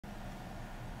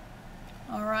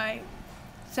All right,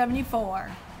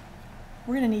 74.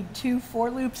 We're going to need 2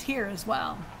 for loops here as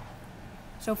well.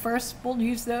 So first we'll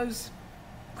use those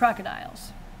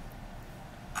crocodiles.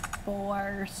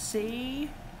 For C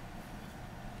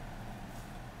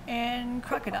and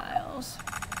crocodiles.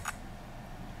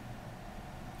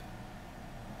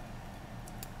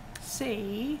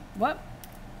 C, what?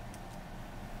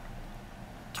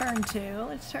 Turn to,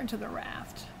 let's turn to the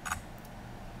raft.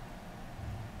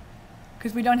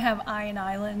 Because we don't have iron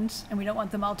islands and we don't want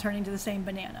them all turning to the same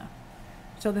banana.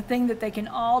 So the thing that they can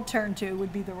all turn to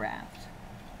would be the raft.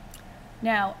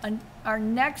 Now, our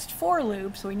next for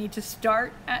loop, so we need to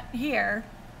start at here,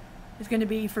 is going to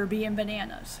be for B and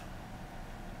bananas.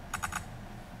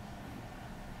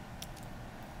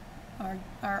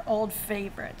 Our old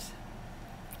favorite.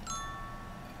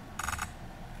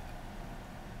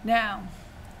 Now,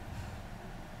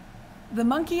 the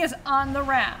monkey is on the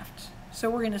raft,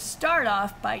 so we're going to start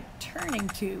off by turning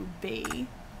to B,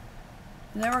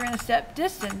 and then we're going to step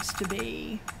distance to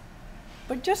B.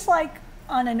 But just like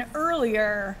on an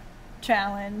earlier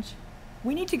challenge,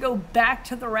 we need to go back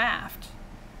to the raft.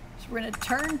 So we're going to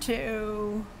turn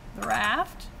to the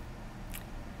raft,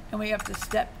 and we have to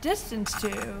step distance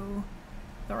to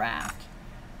the raft.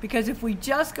 Because if we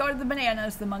just go to the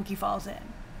bananas, the monkey falls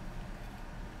in.